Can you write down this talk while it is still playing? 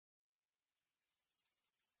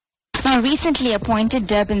Now, recently appointed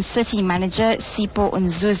Durban City Manager Sipho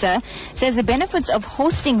Nzuza says the benefits of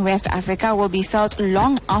hosting WEF Africa will be felt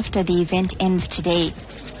long after the event ends today.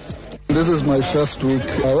 This is my first week.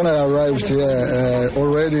 When I arrived here,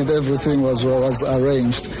 already everything was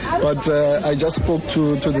arranged. But I just spoke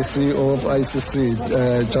to the CEO of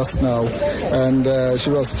ICC just now, and she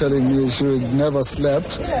was telling me she never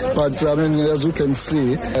slept. But I mean, as you can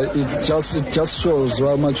see, it just shows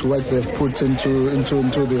how much work they've put into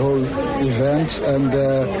the whole event,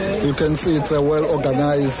 and you can see it's a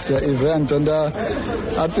well-organized event. And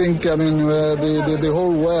I think, I mean, the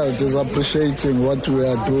whole world is appreciating what we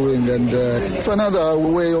are doing. And it's another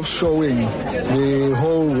way of showing the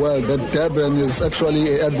whole world that Durban is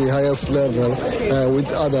actually at the highest level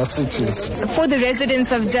with other cities. For the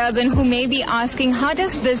residents of Durban who may be asking, how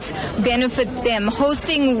does this benefit them?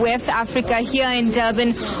 Hosting WEF Africa here in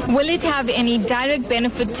Durban, will it have any direct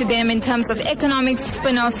benefit to them in terms of economic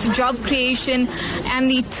spin-offs, job creation, and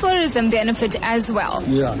the tourism benefit as well?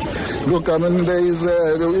 Yeah. Look, I mean, there is,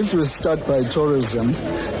 if we start by tourism,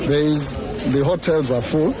 the hotels are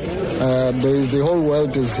full. The whole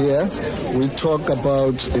world is here. We talk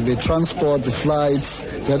about the transport, the flights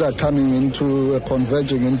that are coming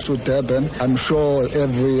converging into Durban. I'm sure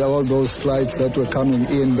all those flights that were coming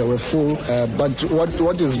in, they were full. But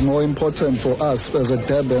what is more important for us as a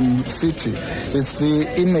Durban city, it's the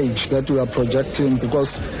image that we are projecting,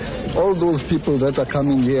 because all those people that are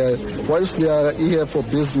coming here, whilst they are here for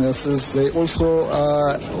businesses, they also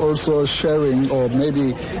are sharing or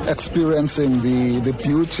maybe experiencing the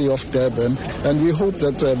beauty of Durban. And we hope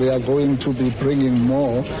that they are going to be bringing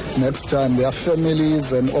more next time. Their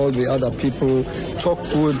families and all the other people talk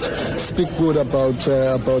good, speak good about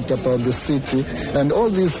the city. And all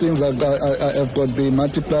these things have got the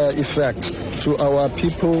multiplier effect to our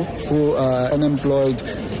people who are unemployed.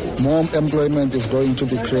 More employment is going to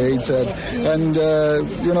be created, and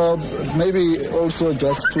maybe also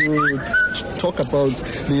just to talk about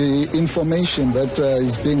the information that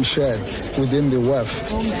is being shared within the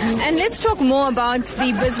WEF. And let's talk more about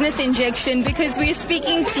the business injection, because we're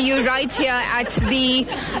speaking to you right here at the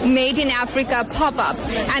Made in Africa pop-up,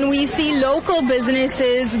 and we see local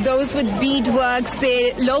businesses, those with beadworks,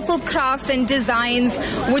 their local crafts and designs,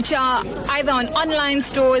 which are either on online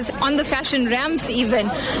stores, on the fashion ramps even.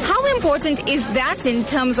 How important is that in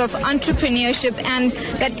terms of entrepreneurship and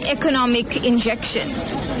that economic injection?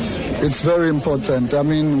 It's very important. I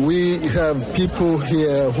mean, we have people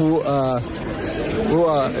here who are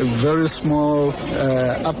very small,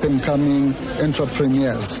 up-and-coming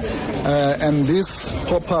entrepreneurs. And this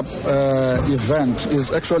pop-up event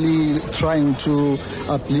is actually trying to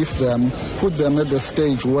uplift them, put them at the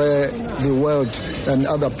stage where the world and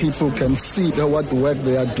other people can see what work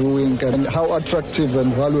they are doing and how attractive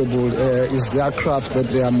and valuable is their craft that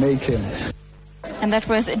they are making. And that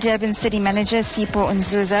was Durban City Manager Sipho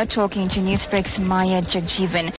Nzuza talking to Newsbreak's Jagjivan.